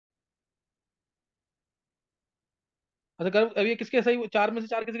अच्छा कर, अब ये किसके सही हुए? चार में से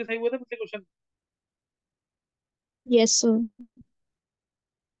चार किसके सही हुए थे पिछले क्वेश्चन? Yes sir.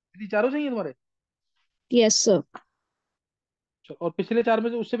 चारों सही है तुम्हारे? Yes sir. चलो, और पिछले चार में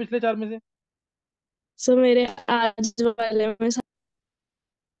से, उससे पिछले चार में से? सर मेरे आज वाले में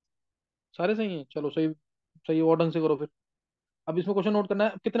सारे सही हैं, चलो सही। सही है, और ढंग से करो फिर। अब इसमें क्वेश्चन नोट करना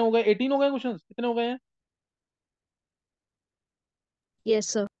है, कितने हो गए? 18 हो गए क्वेश्चन, कितने हो गए हैं? Yes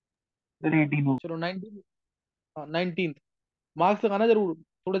sir. चलो 18 हो, चलो 19। हाँ 19। मार्क्स लगाना जरूर,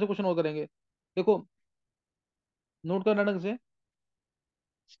 थोड़े से क्वेश्चन और करेंगे। देखो, नोट करना ढंग से।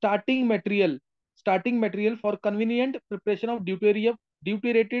 Starting material, starting material for convenient preparation of deuterium,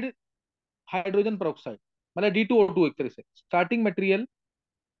 ड्यूटेरेटेड hydrogen peroxide, मतलब D2O2 एक तरह से। Starting material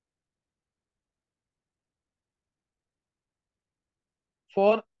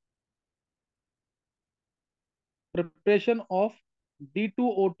for preparation of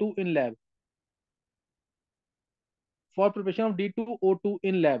D2O2 in lab, for preparation of D2O2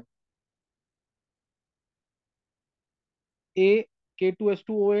 in lab. A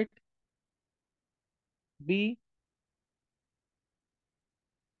K2H2O8, B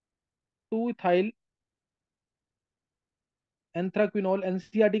 2 ethyl एंथ्राक्विनोल,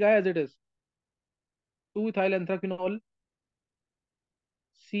 NCERT का है as it is, 2 ethyl एंथ्राक्विनोल।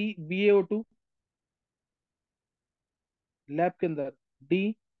 C BaO2 lab के अंदर। D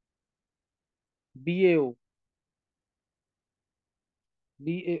BaO,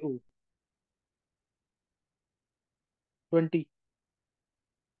 BaO 20।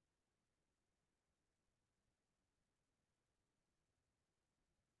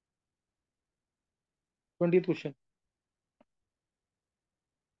 20th question,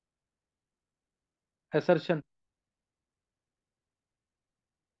 assertion,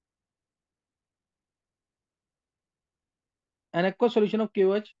 an aqueous solution of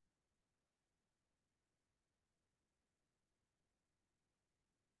KOH,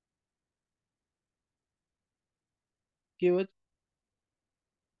 KOH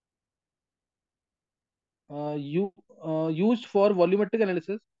used for volumetric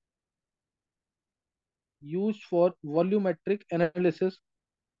analysis, used for volumetric analysis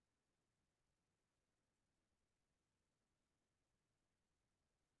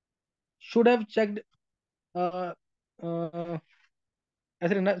should have checked, uh, uh,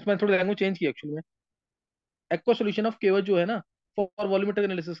 ऐसे ना, मैं थोड़ी language change की actually में। Aqua solution of KOH जो है ना, for volumetric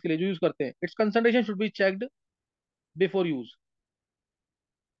analysis के लिए जो यूज करते हैं, it's concentration should be checked before use,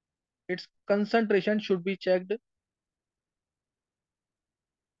 it's concentration should be checked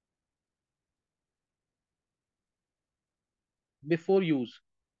before use.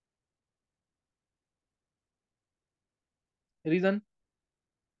 Reason,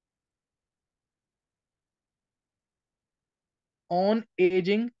 on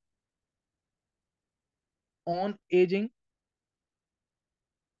ageing, on ageing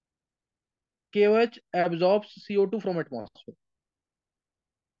KOH absorbs CO2 from atmosphere,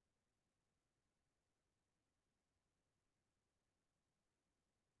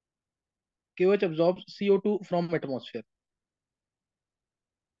 KOH absorbs CO2 from atmosphere।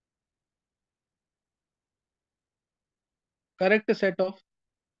 Correct set of,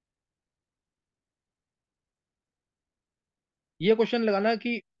 ये question लगाना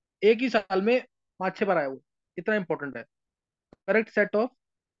कि एक ही साल में 5-6 बार आया वो, इतना important है। Correct set of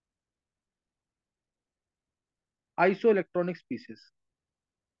iso electronic species,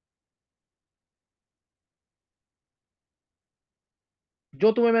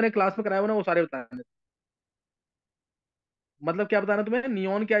 जो तुम्हें मैंने क्लास में कराया हो ना, वो सारे बताने। मतलब क्या बताना तुम्हें?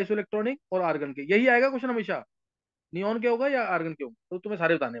 नियॉन के आइसो इलेक्ट्रॉनिक और आर्गन के, यही आएगा क्वेश्चन हमेशा। नियॉन के होगा या आर्गन के होगा, तो तुम्हें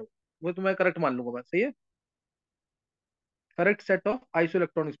सारे बताने हो। वो तुम्हें करेक्ट मान लूंगा मैं, सही है। Correct set of iso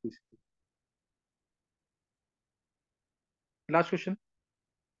electronic species. Last question,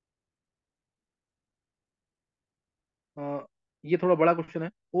 ये थोड़ा बड़ा क्वेश्चन है।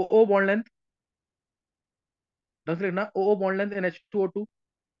 ओ ओ बॉन्ड लेंथ, ढंग से लिखना। O bond length in H2O2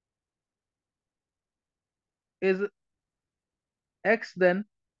 is x then,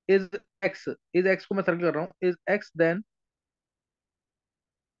 is x, is x को मैं सर्कल कर रहा हूँ, is x then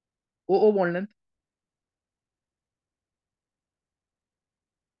O bond length,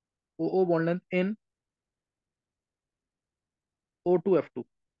 O bond length in O2F2।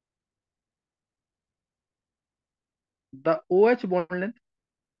 The OH bond length,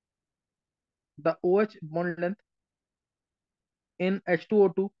 the OH bond length in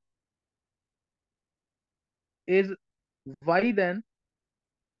H2O2 is Y then,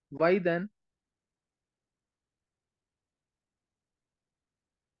 Y then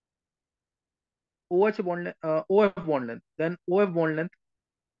OH bond OF bond length, then OF bond length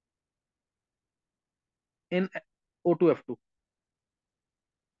in O2F2,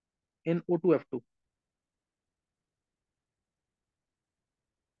 in O2F2।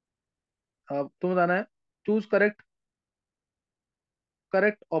 अब तुम्हें बताना है, choose correct,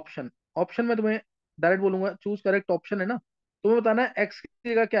 correct option. Option में तुम्हें direct बोलूंगा, choose correct option है ना, तुम्हें बताना है एक्स की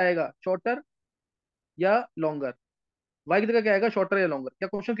जगह क्या आएगा, शॉर्टर या लॉन्गर, वाई की जगह क्या आएगा, शॉर्टर या लॉन्गर। क्या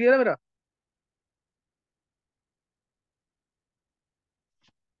क्वेश्चन क्लियर है मेरा?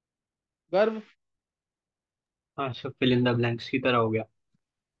 गर्व। हाँ sir, fill in the blanks की तरह हो गया।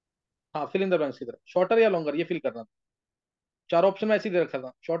 हाँ, फिल इन द ब्लैंक्स की तरह, शॉर्टर या लॉन्गर ये फिल करना था। चार ऑप्शन में ऐसे ही दे रखा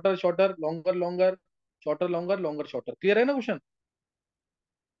था, shorter shorter, longer longer, shorter longer, longer shorter. Clear है ना क्वेश्चन?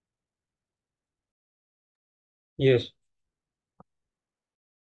 यस।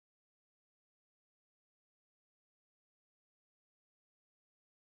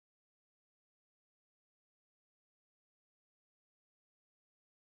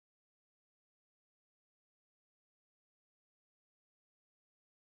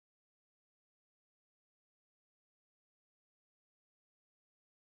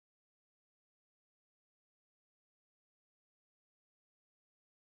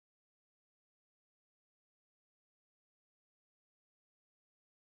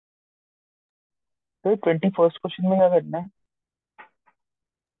 तो 21st क्वेश्चन में क्या करना है?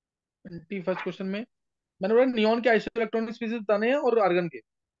 21st क्वेश्चन में मैंने बोला नियॉन के आइसोइलेक्ट्रॉनिक स्पीशीज बताने हैं और आर्गन के।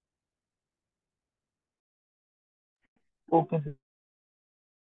 ओके।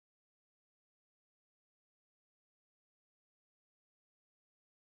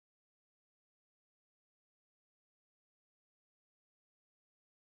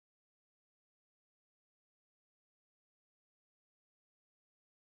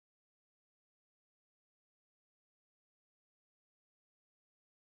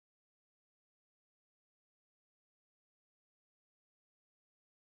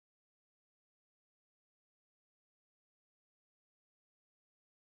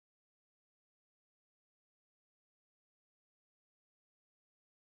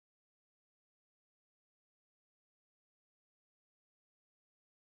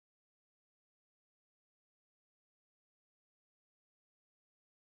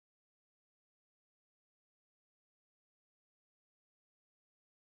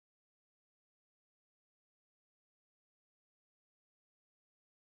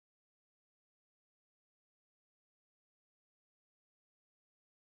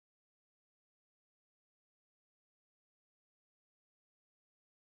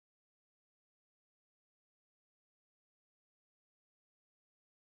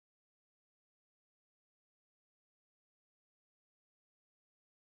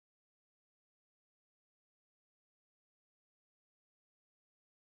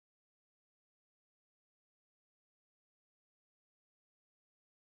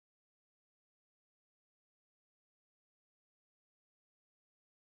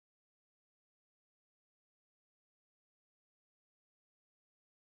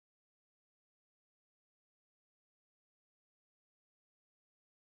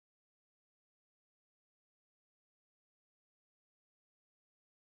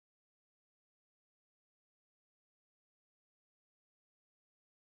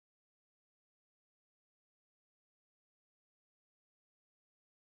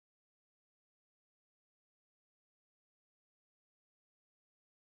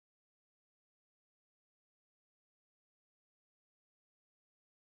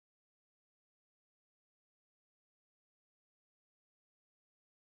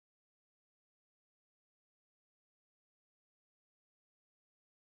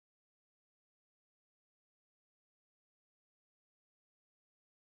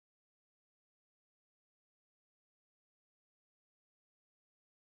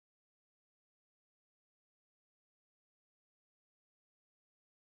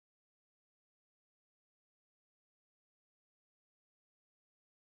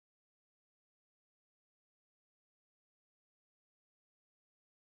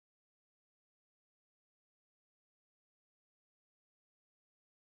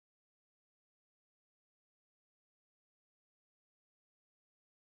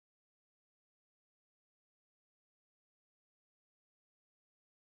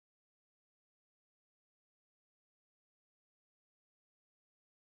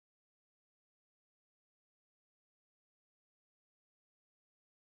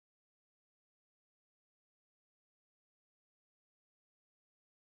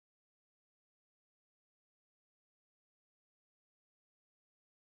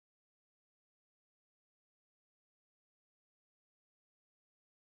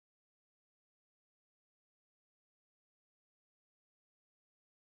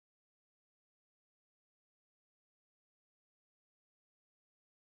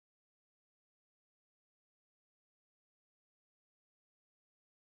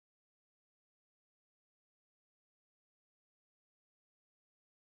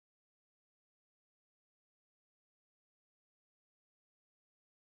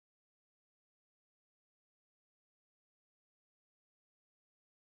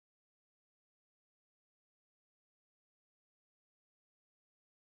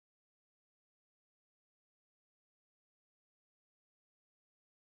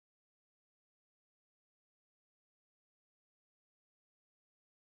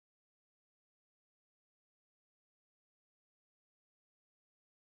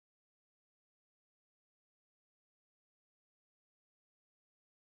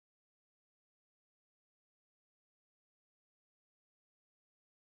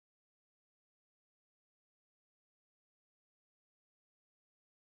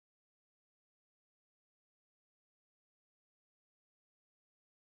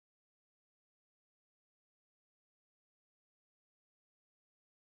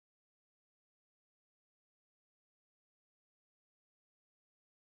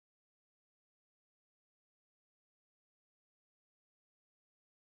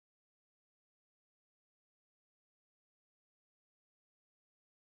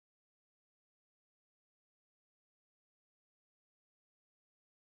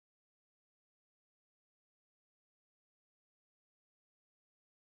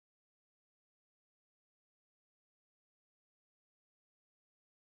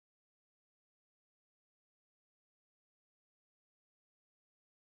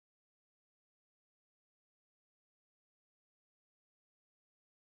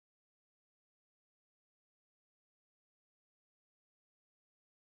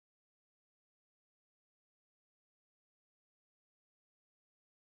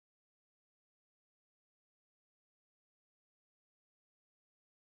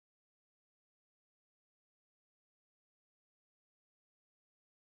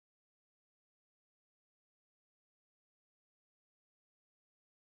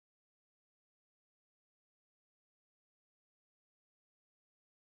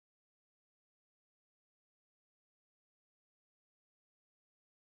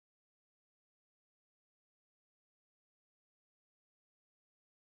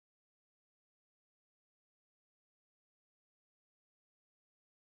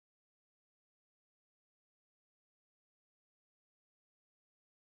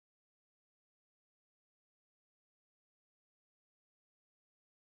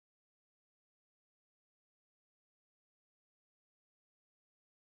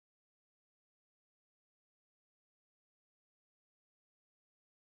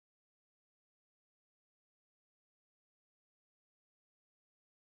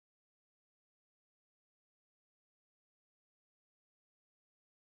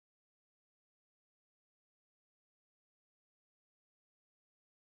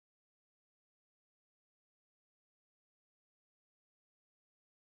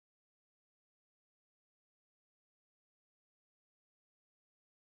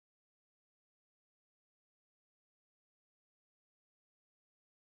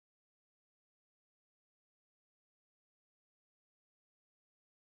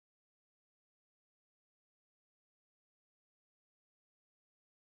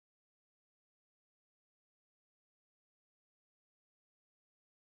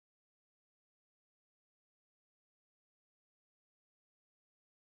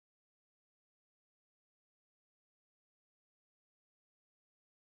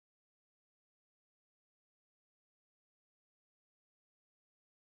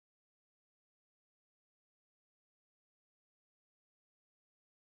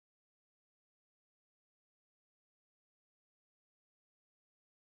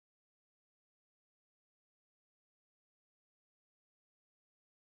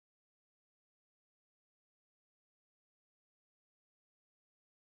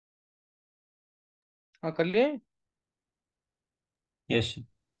 हाँ कर लिए। यस।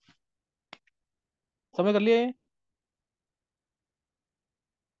 समय कर लिए।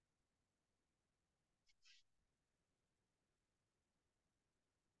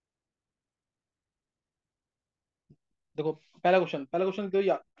 देखो पहला क्वेश्चन तो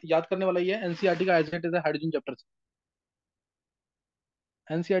याद करने वाला ही है, एनसीईआरटी का एज इट इज है हाइड्रोजन चैप्टर से।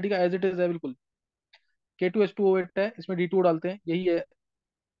 एनसीईआरटी का एज इट इज है बिल्कुल। K2H2O8 है, इसमें D2O डालते हैं, यही है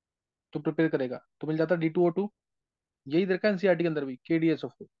जो प्रिपेयर करेगा तो मिल जाता है D2O2। यही देखा एनसीईआरटी के अंदर भी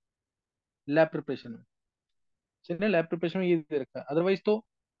KDSO4 लैब प्रिपरेशन में। चलिए लैब प्रिपरेशन में ये दे रखा है, अदरवाइज तो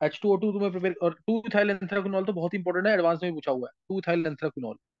H2O2 तुम्हें प्रिपेयर, और 2 इथाइल तो बहुत इंपॉर्टेंट है, एडवांस में भी पूछा हुआ है 2 इथाइल।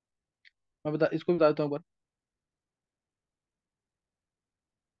 मैं बता, इसको बता देता हूँ एक बार।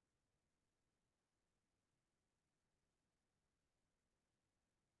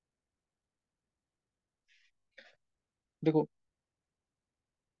 देखो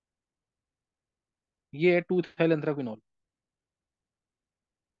ये है 2 इथाइल।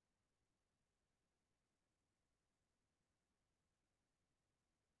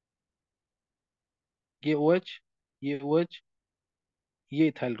 ये OH, ये OH, ये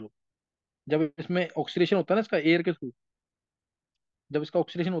इथाइल ग्रुप। जब इसमें ऑक्सीडेशन होता है ना इसका एयर के थ्रू, जब इसका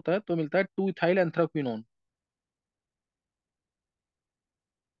ऑक्सीडेशन होता है तो मिलता है 2 इथाइल।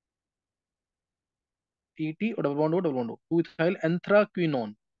 ET और डबल बॉन्ड O। 2 इथाइल।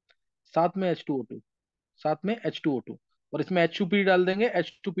 साथ में H2O2। और इसमें H2PD डाल देंगे,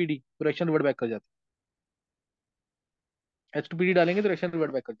 H2PD तो रिएक्शन रिवर्ट बैक कर जाती है। H2PD डालेंगे तो रिएक्शन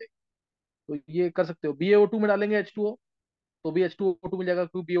रिवर्ट बैक कर जाएगी। तो ये कर सकते हो। BaO2 में डालेंगे H2O तो भी H2O2 मिल जाएगा,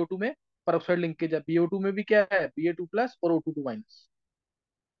 क्योंकि BO2 में परऑक्साइड लिंकेज है। BO2 में भी क्या है, Ba2+ और O2 2-।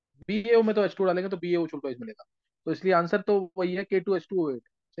 BaO में तो H2 डालेंगे तो BaO मिलेगा। तो इसलिए आंसर तो वही है K2H2O8,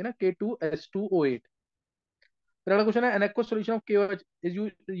 है ना, K2H2O8। फिर अगला क्वेश्चन है, an aqueous solution of KOH is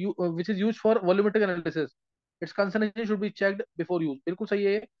which is used for volumetric analysis. Its concentration should be checked before use. बिल्कुल सही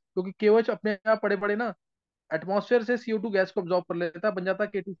है ये, क्योंकि KOH अपने आप बड़े बड़े ना एटमॉस्फेयर से CO2 गैस को ऑब्जॉर्व कर लेता है, बन जाता है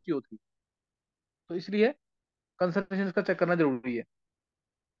K2CO3। तो इसलिए कंसंट्रेशन इसका चेक करना जरूरी है।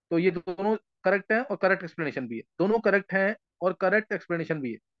 तो ये दोनों करेक्ट है और करेक्ट एक्सप्लेनेशन भी है, दोनों करेक्ट है और करेक्ट एक्सप्लेनेशन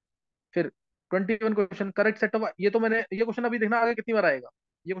भी है। फिर 21 क्वेश्चन, करेक्ट सेट ऑफ, ये तो मैंने, ये क्वेश्चन अभी देखना आगे कितनी बार आएगा।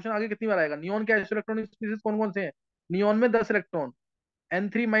 ये क्वेश्चन आगे कितनी बार आएगा। नियॉन के इलेक्ट्रॉनिक स्पीसीज कौन कौन से हैं। नियॉन में 10 इलेक्ट्रॉन,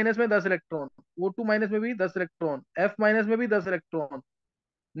 N3- में 10 इलेक्ट्रॉन, O2- में भी 10 इलेक्ट्रॉन, F- में भी 10 इलेक्ट्रॉन।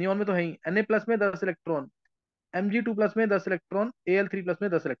 नियॉन में तो है ही। Na+ में 10 इलेक्ट्रॉन, Mg2+ में 10 इलेक्ट्रॉन, Al3+ में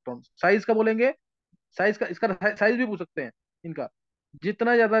 10 इलेक्ट्रॉन। साइज का बोलेंगे, साइज का, इसका साइज भी पूछ सकते हैं इनका।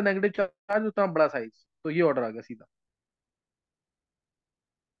 जितना ज्यादा नेगेटिव चार्ज उतना बड़ा साइज। तो ये ऑर्डर आ गया सीधा।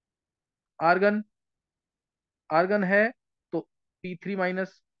 आर्गन, आर्गन है तो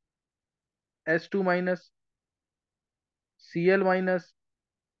P3-, S2-, Cl-,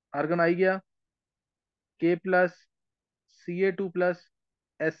 आर्गन आ ही गया, K+, Ca2+,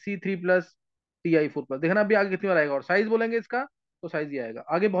 Sc3+, Ti4+। देखना अभी आगे कितनी बार आएगा, और साइज बोलेंगे इसका तो साइज ही आएगा।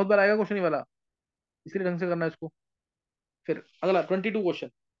 आगे बहुत बार आएगा क्वेश्चन ही वाला, इसलिए ढंग से करना है इसको। फिर अगला 22 क्वेश्चन,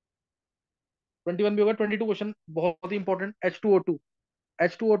 21 भी होगा। 22 क्वेश्चन बहुत ही इंपॉर्टेंट। H2O2,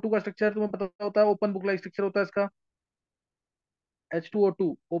 H2O2 का स्ट्रक्चर तुम्हें पता होता है, ओपन बुक लाइक स्ट्रक्चर होता है इसका।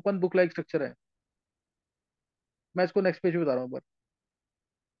 H2O2 open book like structure है। मैं इसको नेक्स्ट पेज पे बता रहा हूँ एक बार।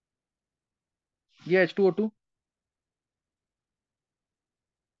 ये H2O2,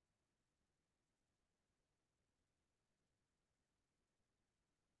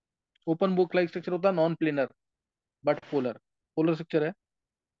 open book like structure होता है, non planar but polar, polar structure है।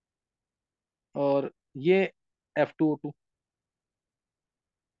 और ये F2O2,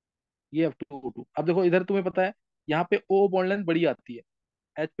 ये F2O2। अब देखो इधर तुम्हें पता है, यहाँ पे O बॉन्ड लेंथ बड़ी आती है।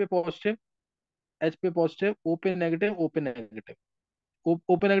 H पे पॉजिटिव, H पे पॉजिटिव, O पे नेगेटिव, O पे नेगेटिव,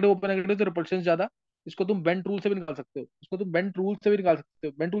 O पे नेगेटिव, O पे नेगेटिव, तो रिपल्शन ज्यादा। इसको तुम बेंट रूल से भी निकाल सकते हो, इसको तुम बेंट रूल से भी निकाल सकते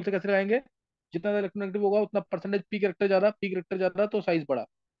हो। बेंट रूल से कैसे लगाएंगे, जितना ज्यादा इलेक्ट्रोनेगेटिव होगा उतना परसेंटेज पी कैरेक्टर ज्यादा, पी कैरेक्टर ज्यादा तो साइज बड़ा।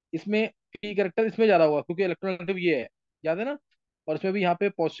 इसमें पी कैरेक्टर इसमें ज्यादा होगा क्योंकि इलेक्ट्रोनेगेटिव ये है, याद है ना। और इसमें भी यहाँ पे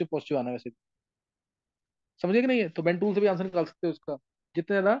पॉजिटिव पॉजिटिव आना है वैसे भी। समझे कि नहीं है, तो बेंट रूल से भी आंसर निकाल सकते हो इसका।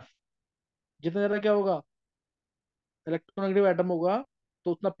 जितना ज्यादा, जितना ज्यादा क्या होगा, इलेक्ट्रोनेगेटिव एटम होगा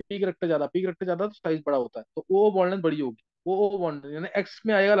तो उतना पी कैरेक्टर ज्यादा, पी कैरेक्टर ज्यादा तो साइज बड़ा होता है। तो ओ बॉन्ड लेंथ बड़ी होगी, ओ बॉन्ड यानी एक्स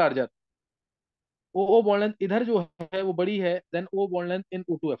में आएगा लार्जर। ओ बॉन्ड लेंथ इधर जो है वो बड़ी है then O bond length in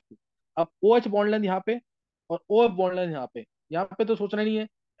O2F2। अब ओ एच बॉन्ड लेंथ यहाँ पे और ओ एफ बॉन्ड लेंथ यहाँ पे, यहाँ पे तो सोचना नहीं है।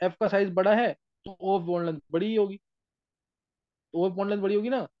 एफ का साइज बड़ा है तो ओ एफ बॉन्ड लेंथ बड़ी ही होगी, तो ओ एफ बॉन्ड लेंथ बड़ी होगी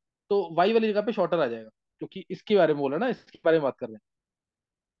ना, तो वाई वाली जगह पे शॉर्टर आ जाएगा, क्योंकि इसके बारे में बोला ना, इसके बारे में बात कर रहे हैं।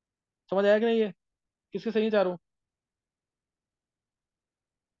 समझ आया कि नहीं है, किसके सही है चारों।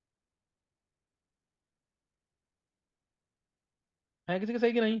 है किसी के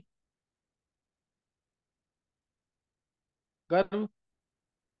सही कि नहीं। गर्भ।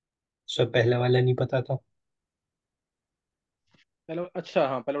 सर पहला वाला नहीं पता था। पहले, अच्छा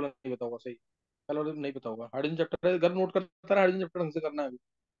हाँ, पहले वाला नहीं पता होगा, सही। पहले वाला नहीं पता होगा। हाइड्रोजन चैप्टर है, गर्भ नोट करता है, हाइड्रोजन चैप्टर ढंग से करना है अभी।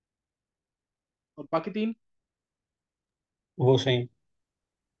 और बाकी तीन, वो सही।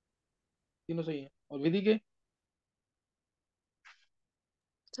 तीनों सही है। और विधि के,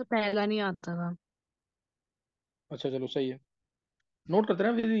 तो पहला नहीं आता था। अच्छा चलो सही है। नोट करते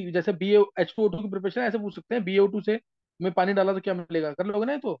हैं ना विधि, जैसे बी H2O2 की प्रिपरेशन ऐसे पूछ सकते हैं, BaO2 से में पानी डाला तो क्या मिलेगा, कर लोगे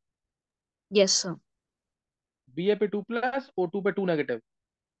ना ये तो। Yes sir. Ba पे 2+, O2 पे 2 नेगेटिव।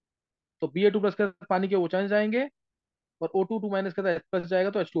 तो Ba2+ के साथ पानी के ओचांस जाएंगे, और O2 2- के साथ H+ जाएगा,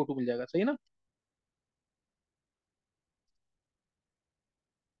 तो H2O2 मिल जाएगा, सही है ना।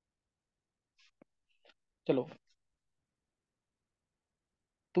 चलो,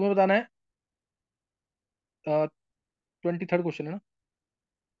 तुम्हें बताना है। 23rd क्वेश्चन है ना।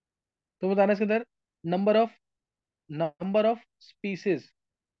 तुम्हें बताना है इसके अंदर, नंबर ऑफ स्पीसीज,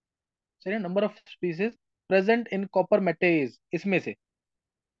 सही है, number of species present in copper मेटेज, इसमें से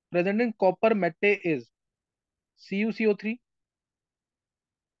present in copper मेटेज, CuCO3,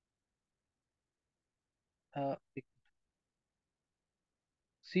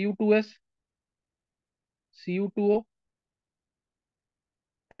 Cu2s, Cu2O,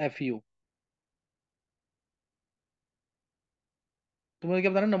 Fu। तुम्हें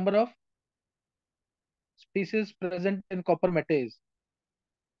क्या बताना है, number of species present in copper मेटेज।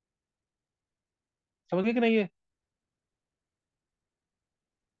 समझ गए कि नहीं ये।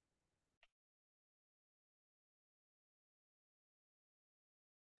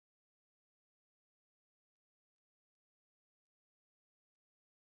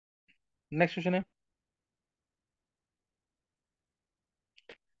 नेक्स्ट क्वेश्चन है,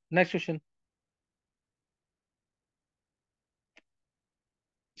 नेक्स्ट क्वेश्चन।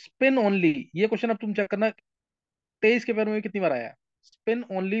 स्पिन ओनली, ये क्वेश्चन अब तुम चेक करना, 23 के पेपर में कितनी बार आया है। स्पिन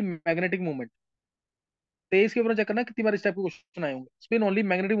ओनली मैग्नेटिक मूवमेंट, 23 के पेपर में चेक करना कितनी बार इस टाइप के क्वेश्चन आए होंगे। Spin only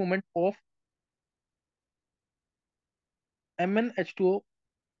magnetic movement of MnH2O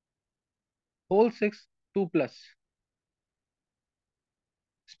whole 6 2+।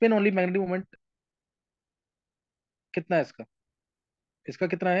 Spin only magnetic movement कितना है इसका, इसका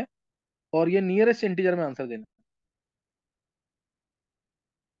कितना है, और ये नियरेस्ट इंटीजर में आंसर देना,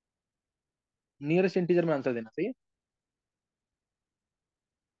 नियरेस्ट इंटीजर में आंसर देना, सही है।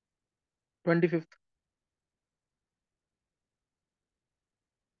 25th।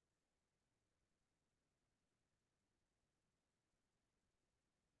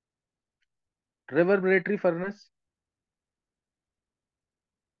 रिवर्बरेटरी फर्नेस,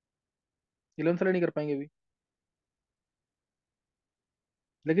 11th वाले नहीं कर पाएंगे अभी,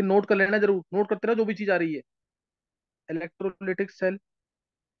 लेकिन नोट कर लेना जरूर, नोट करते रहो जो भी चीज आ रही है। Electrolytic cell,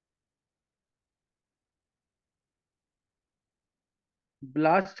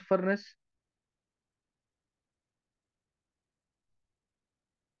 blast furnace,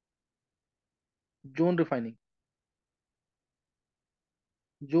 zone refining,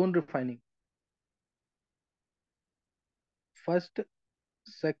 zone refining, first,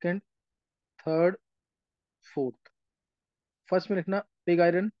 second, third, fourth. First में लिखना पिग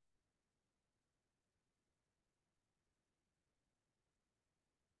आयरन,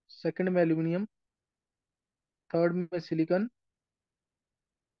 सेकंड में एल्यूमिनियम, थर्ड में सिलिकॉन,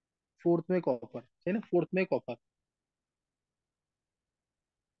 फोर्थ में कॉपर, है ना, फोर्थ में कॉपर।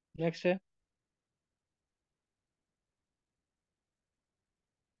 नेक्स्ट है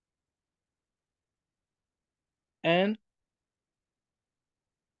N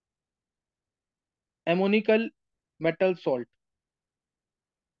एमोनिकल metal salt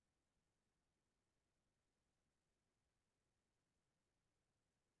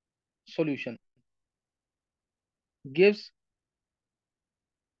solution gives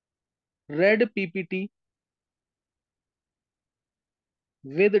red PPT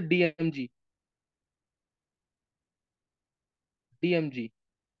with DMG,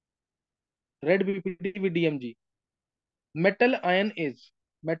 red PPT with DMG। Metal ion is,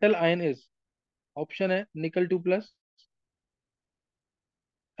 metal ion is, option है Ni2+,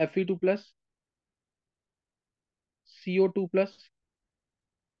 Fe2+, CO2+,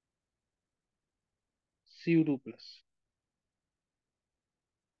 Cu2+।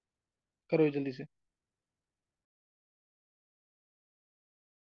 करो ये जल्दी से।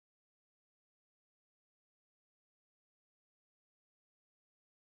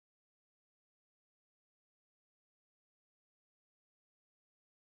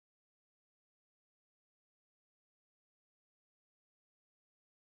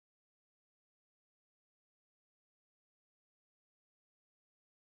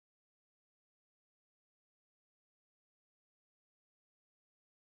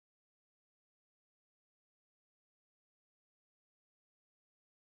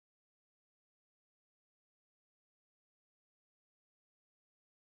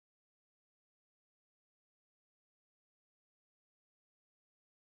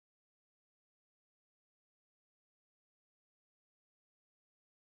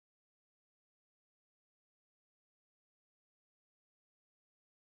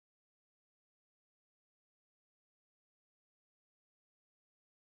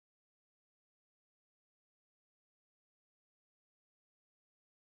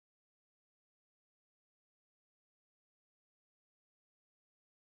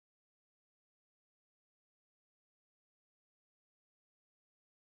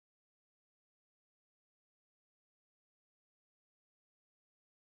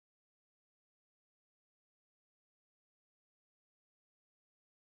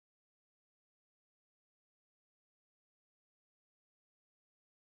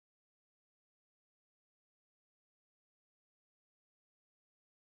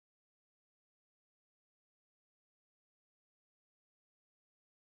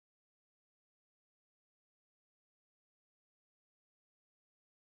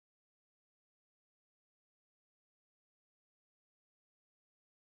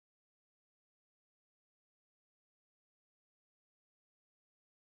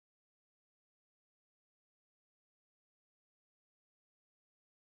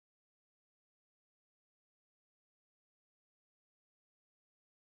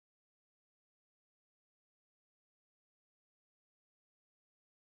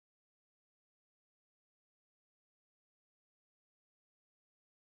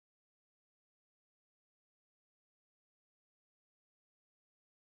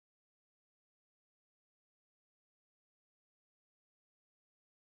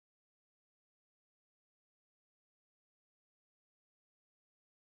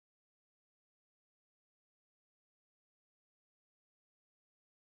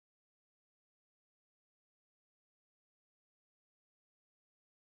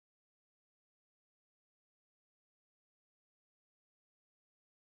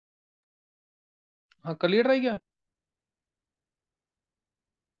 हाँ कर लिया ट्राई क्या?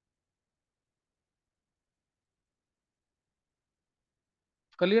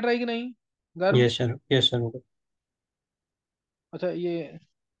 कर लिया ट्राई कि नहीं गर्व? यस सर, यस सर होगा। अच्छा ये,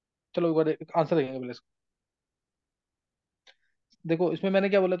 चलो एक बार आंसर देंगे पहले इसका। देखो इसमें मैंने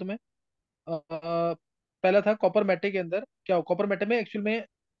क्या बोला तुम्हें, पहला था कॉपर मेटे के अंदर क्या हो, कॉपर मेटे में एक्चुअल में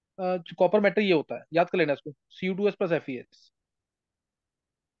कॉपर मेटे ये होता है, याद कर लेना इसको, Cu2s प्लस Fe।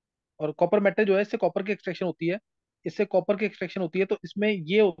 और कॉपर मेटे जो है इससे कॉपर की एक्सट्रैक्शन होती है, इससे कॉपर की एक्सट्रैक्शन होती है, तो इसमें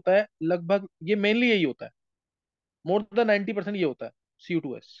ये होता है लगभग, ये मेनली यही होता है, मोर देन 90% ये होता है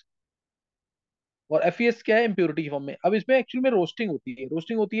Cu2s। और Fes क्या है, इम्प्योरिटी की फॉर्म में। अब इसमें एक्चुअली में रोस्टिंग होती है,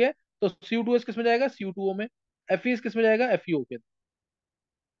 रोस्टिंग होती है, तो Cu2s किस में जाएगा, Cu2o में। Fes किस में जाएगा, Feo के,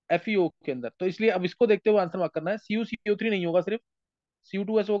 Feo के अंदर। तो इसलिए अब इसको देखते हुए आंसर मार्क करना है, CuCO3 नहीं होगा, सिर्फ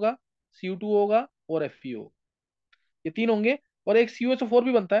Cu2s होगा, Cu2 होगा और Feo, ये तीन होंगे। और एक CuSO4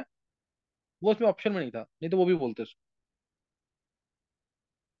 भी बनता है, वो इसमें ऑप्शन में नहीं था, नहीं तो वो भी बोलते उसको,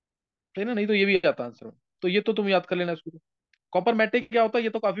 सही ना, नहीं तो ये भी आता आंसर में। तो ये तो तुम याद कर लेना इसको। कॉपर मैटिक क्या होता है, ये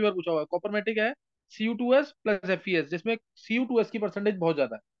तो काफी बार पूछा हुआ है। कॉपर मैटिक है Cu2s प्लस Fes, जिसमें Cu2s की परसेंटेज बहुत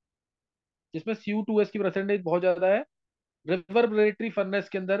ज्यादा है, जिसमें Cu2s की परसेंटेज बहुत ज्यादा है। रिवर्बरेटरी फर्नेस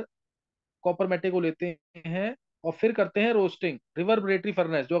के अंदर कॉपर मेटे को लेते हैं और फिर करते हैं रोस्टिंग। रिवर्बरेटरी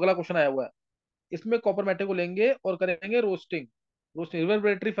फर्नेस जो अगला क्वेश्चन आया हुआ है, इसमें कॉपर मेटे को लेंगे और करेंगे रोस्टिंग। रोस्टिंग,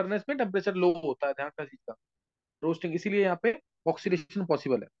 रिवर्बरेटरी फर्नेस में टेम्परेचर लो होता है, ध्यान का चीज का, रोस्टिंग, इसीलिए यहाँ पे ऑक्सीडेशन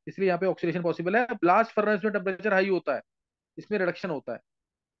पॉसिबल है, इसलिए यहाँ पे ऑक्सीडेशन पॉसिबल है। ब्लास्ट फर्नेस में टेम्परेचर हाई होता है, इसमें रिडक्शन होता है।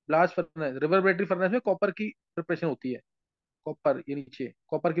 ब्लास्ट फर्नेस, रिवर्बरेटरी फर्नेस में कॉपर की प्रिपरेशन होती है, कॉपर ये नीचे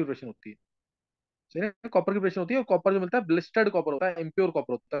कॉपर की प्रिपरेशन होती है, सही है, कॉपर की प्रिपरेशन होती है। और कॉपर जो मिलता है ब्लिस्टर्ड कॉपर होता है, इम्प्योर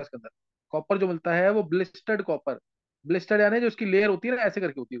कॉपर होता है इसके अंदर। कॉपर जो मिलता है वो ब्लिस्टर्ड कॉपर, ब्लिस्टर्ड यानी जो उसकी लेयर होती है ना, ऐसे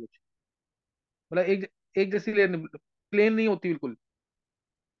करके होती है कुछ, मतलब एक एक जैसी लेयर, प्लेन नहीं होती बिल्कुल,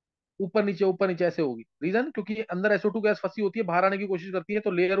 ऊपर नीचे ऐसे होगी। रीजन, क्योंकि ये अंदर SO2 गैस फंसी होती है, बाहर आने की कोशिश करती है,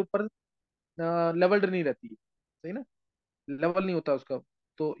 तो लेयर ऊपर लेवल्ड नहीं रहती है, सही ना, लेवल नहीं होता उसका।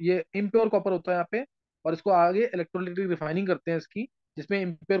 तो ये इम्प्योर कॉपर होता है यहाँ पे। और इसको आगे इलेक्ट्रोलाइटिक रिफाइनिंग करते हैं इसकी, जिसमें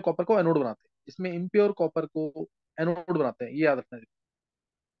इम्प्योर कॉपर को एनोड बनाते हैं, जिसमें इम्प्योर कॉपर को एनोड बनाते हैं, ये याद रखना है।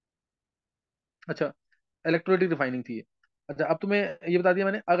 अच्छा, इलेक्ट्रोलाइटिक रिफाइनिंग थी ये। अच्छा अब तुम्हें ये बता दिया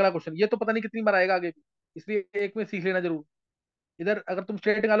मैंने, अगला क्वेश्चन ये तो पता नहीं कितनी बार आएगा आगे भी, इसलिए एक में सीख लेना जरूर। इधर अगर तुम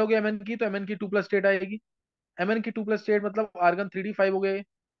स्टेट निकालोगे एमएन की, तो एमएन की 2+ स्टेट आएगी। एमएन की 2+ स्टेट मतलब आर्गन 3d5 हो गए,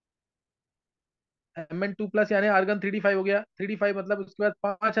 Mn2+ यानी आर्गन 3d5 हो गया। 3d5 मतलब उसके बाद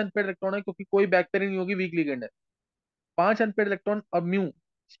 5 अनपेड इलेक्ट्रॉन है, क्योंकि कोई बैक पेयरिंग नहीं होगी, वीक लिगेंड है। 5 अनपेड इलेक्ट्रॉन। और mu,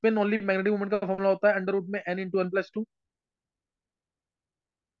 spin only magnetic moment का फॉर्मूला होता है अंडर रूट में n × n+2।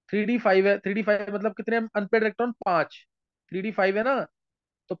 3d5 है, 3d5 मतलब कितने अनपेड इलेक्ट्रॉन, 5। 3d5 है ना,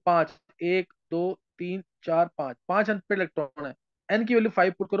 तो 5, 1 2 3 4 5, 5 अनपेड इलेक्ट्रॉन है। एन की वैल्यू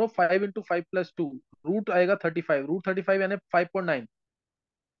 5 पुट करो, 5 × 5+2, रूट आएगा 35, रूट 35 यानी 5.9,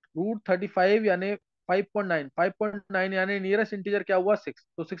 रूट 35 यानी 5.9, 5.9 यानी नियरेस्ट इंटीजर क्या हुआ, 6,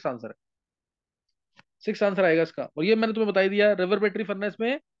 तो 6 आंसर है, 6 आंसर आएगा इसका। और ये मैंने तुम्हें बता ही दिया, रिवर्बरेटरी फर्नेस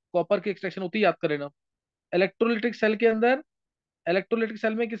में कॉपर की एक्सट्रैक्शन होती है, याद कर लेना। इलेक्ट्रोलिटिक सेल के अंदर, इलेक्ट्रोलिटिक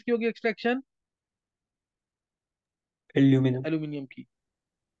सेल में किसकी होगी एक्सट्रैक्शन, एल्यूमिनियम। एल्यूमिनियम की,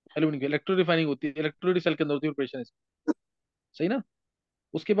 एल्यूमिनियम की इलेक्ट्रो रिफाइनिंग होती है, इलेक्ट्रोलिटिक सेल के अंदर होती है ऑपरेशन, सही ना।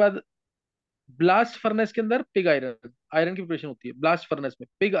 उसके बाद ब्लास्ट फर्नेस के अंदर पिग आयरन, आयरन की प्रिपरेशन होती है ब्लास्ट फर्नेस में,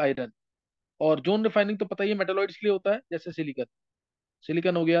 पिग आयरन। और जोन रिफाइनिंग तो पता ही है, मेटालॉइड्स के लिए होता है, जैसे सिलिकन,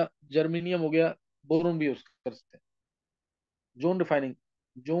 सिलिकन हो गया, जर्मेनियम हो गया, बोरोन भी यूज कर सकते हैं। Zone refining,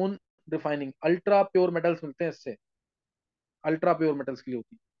 zone refining ultra pure metals मिलते हैं इससे, अल्ट्रा प्योर मेटल्स के लिए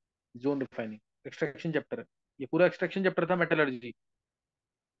होती है जोन रिफाइनिंग। एक्सट्रैक्शन चैप्टर है, ये पूरा एक्सट्रैक्शन चैप्टर था मेटलर्जी।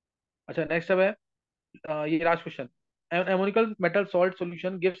 अच्छा नेक्स्ट अब है ये last question. एमोनिकल metal salt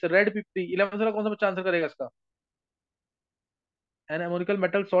solution gives red PPT, 11th वाला कौन सा बच्चा आंसर करेगा इसका। एन एमोनिकल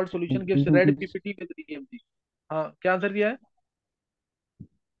मेटल सॉल्ट सॉल्यूशन निकल gives to red plus. PPT with DMG. हाँ क्या आंसर दिया है,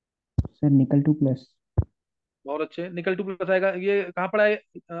 सर निकल टू प्लस। बहुत अच्छे, निकल 2+ आएगा। ये कहाँ पढ़ा है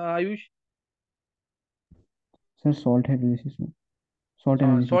आयुष। सर सॉल्ट एनालिसिस में, सॉल्ट हाँ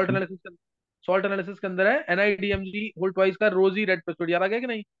एनालिसिस सॉल्ट में। एनालिसिस, सॉल्ट एनालिसिस के अंदर है NIDMG होल ट्वाइस का रोजी रेड प्रेसिड, याद आ गया कि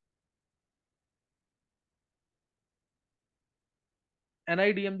नहीं।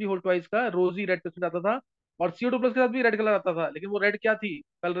 NIDMG होल ट्वाइस का रोजी रेड प्रेसिड आता था। और CO2+ के साथ भी रेड कलर आता था, लेकिन वो रेड क्या थी,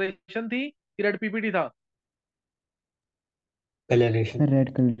 कलरेशन थी कि रेड पीपीटी था, colouration. Sir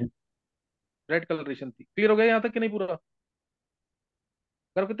red colour. Red colouration थी। क्लियर हो गया यहाँ तक कि नहीं पूरा,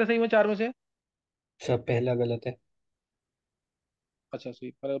 करो कितने सही में 4 में से। सब पहला गलत है। अच्छा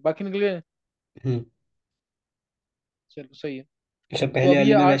सही, पर बाकी निकल गए, हम्म। चलो सही है। अच्छा, तो पहले अभी वाले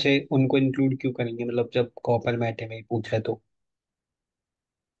ये में आठ, वैसे उनको इंक्लूड क्यों करेंगे, मतलब जब कॉपर मैटे में ही पूछा है तो।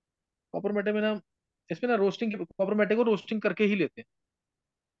 कॉपर मेटे में ना, इसमें ना रोस्टिंग, कॉपर मेटे को रोस्टिंग करके ही लेते हैं,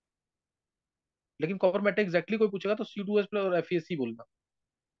 लेकिन कॉपर मेटे एग्जैक्टली कोई पूछेगा तो C2S प्लस और FeSC बोलना।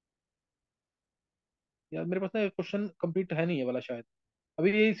 यार मेरे पास ना क्वेश्चन कंप्लीट है नहीं है वाला शायद,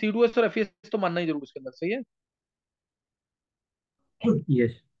 अभी ये C2S और FeS तो मानना ही जरूर इसके अंदर, सही है।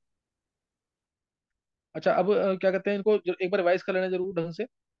 यस। अच्छा अब क्या कहते हैं, इनको एक बार रिवाइज कर लेना जरूर ढंग से,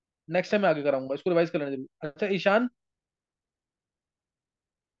 नेक्स्ट टाइम मैं आगे कराऊंगा, इसको रिवाइज कर लेना जरूर। अच्छा ईशान,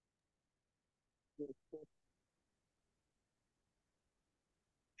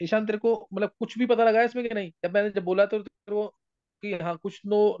 ईशान तेरे को मतलब कुछ भी पता लगा है इसमें कि नहीं, जब मैंने जब बोला तो तेरे को कि हाँ कुछ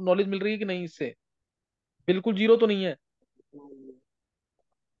नॉलेज मिल रही है कि नहीं इससे, बिल्कुल जीरो तो नहीं है।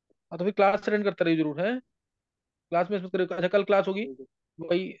 हाँ तो फिर क्लास अटेंड करते रहिए जरूर है, क्लास में इसमें अच्छा कल क्लास होगी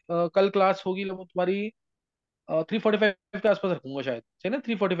भाई, कल क्लास होगी लगभग तुम्हारी 3:45 के आसपास रखूंगा शायद, सही ना,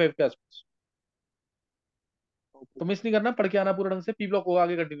 3:45 के आसपास। तो मिस नहीं करना, पढ़ के आना पूरा ढंग से, P ब्लॉक होगा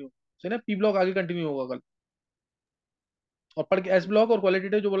आगे कंटिन्यू, सही ना, P ब्लॉक आगे कंटिन्यू होगा कल। और पढ़ के S ब्लॉक और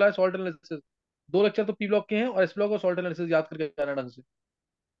क्वालिटेटिव जो बोला है सॉल्ट एनालिसिस, 2 लेक्चर तो P ब्लॉक के हैं, और S ब्लॉक और सॉल्ट एनालिसिस याद करके आना ढंग से,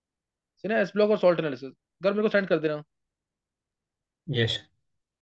 सही ना, S ब्लॉक और सॉल्ट एनालिसिस घर मेरे को सेंड कर देना। यस।